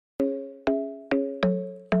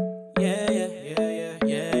Yeah, yeah, yeah, yeah,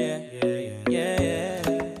 yeah, yeah, yeah, yeah, yeah.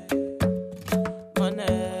 Money.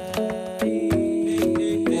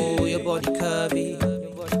 Oh, your body curvy.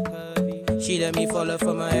 She let me follow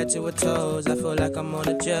from my head to her toes. I feel like I'm on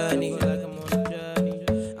a journey.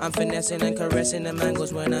 I'm finessing and caressing the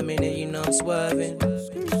mangoes when I'm in it, you know I'm swerving.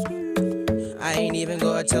 I ain't even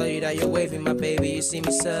gotta tell you that you're waving, my baby, you see me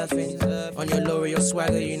surfing. On your L'Oreal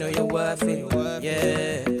swagger, you know you're worth it.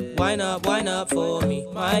 Yeah, wine up for me.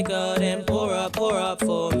 My girl, then pour up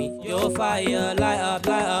for me. Your fire, light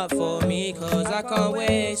up for me. Cause I can't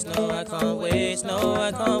waste, no, I can't waste, no,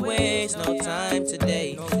 I can't waste no time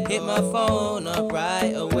today. Hit my phone up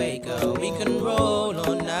right away, girl, we can roll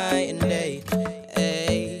all night and day.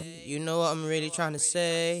 Hey, you know what I'm really trying to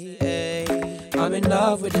say, hey. I'm in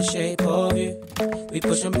love with the shape of you. We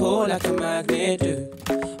push and pull like a magnet do.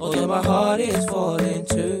 Although my heart is falling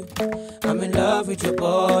too. I'm in love with your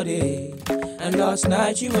body. And last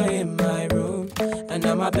night you were in my room. And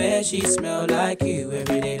now my bed sheets smell like you.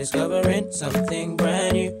 Every day discovering something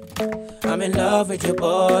brand new. I'm in love with your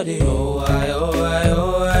body. Oh, I.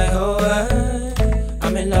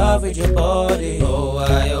 I'm in love with your body. Oh,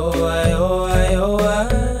 I.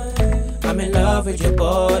 I'm in love with your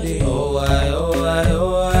body. Oh, I.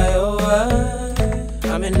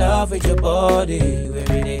 I'm in love with your body.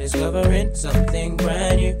 Every day discovering something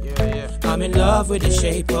brand new. I'm in love with the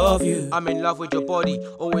shape of you. I'm in love with your body,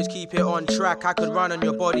 always keep it on track. I could run on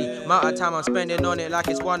your body. Amount of time I'm spending on it like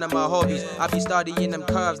it's one of my hobbies. I be studying them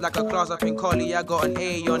curves like a class up in Collie. I got an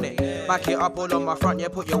A on it. Back it up all on my front, yeah,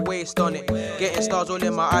 put your waist on it. Getting stars all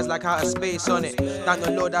in my eyes like outer space on it. Thank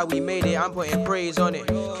the Lord that we made it, I'm putting praise on it.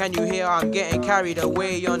 Can you hear I'm getting carried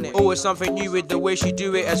away on it? Always something new with the way she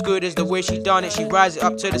do it, as good as the way she done it. She rise it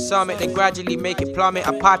up to the summit, then gradually make it plummet.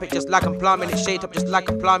 I pipe it just like I'm plumbing it, shaped up just like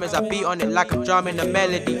a plumber's. I beat on it like I'm drumming a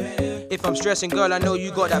melody. If I'm stressing, girl, I know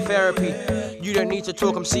you got that therapy. You don't need to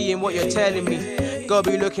talk, I'm seeing what you're telling me. Girl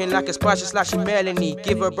be looking like a spicy slashing Melanie.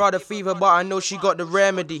 Give her brother fever, but I know she got the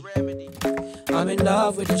remedy. I'm in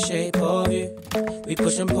love with the shape of you. We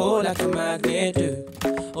push and pull like a magnet do.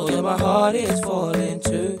 Although my heart is falling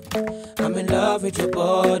too. I'm in love with your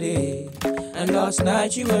body. And last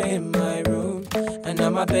night you were in my room. And now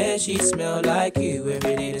my bed sheets smell like you.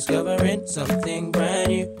 Every day discovering something brand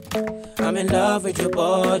new. I'm in love with your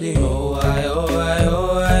body. Oh, I.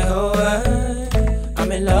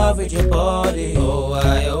 I'm in love with your body. Oh,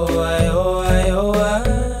 I.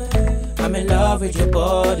 I'm in love with your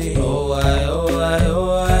body. Oh, I.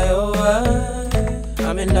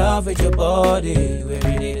 I'm in love with your body.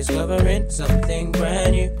 Every day discovering something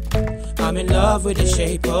brand new. I'm in love with the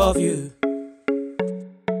shape of you.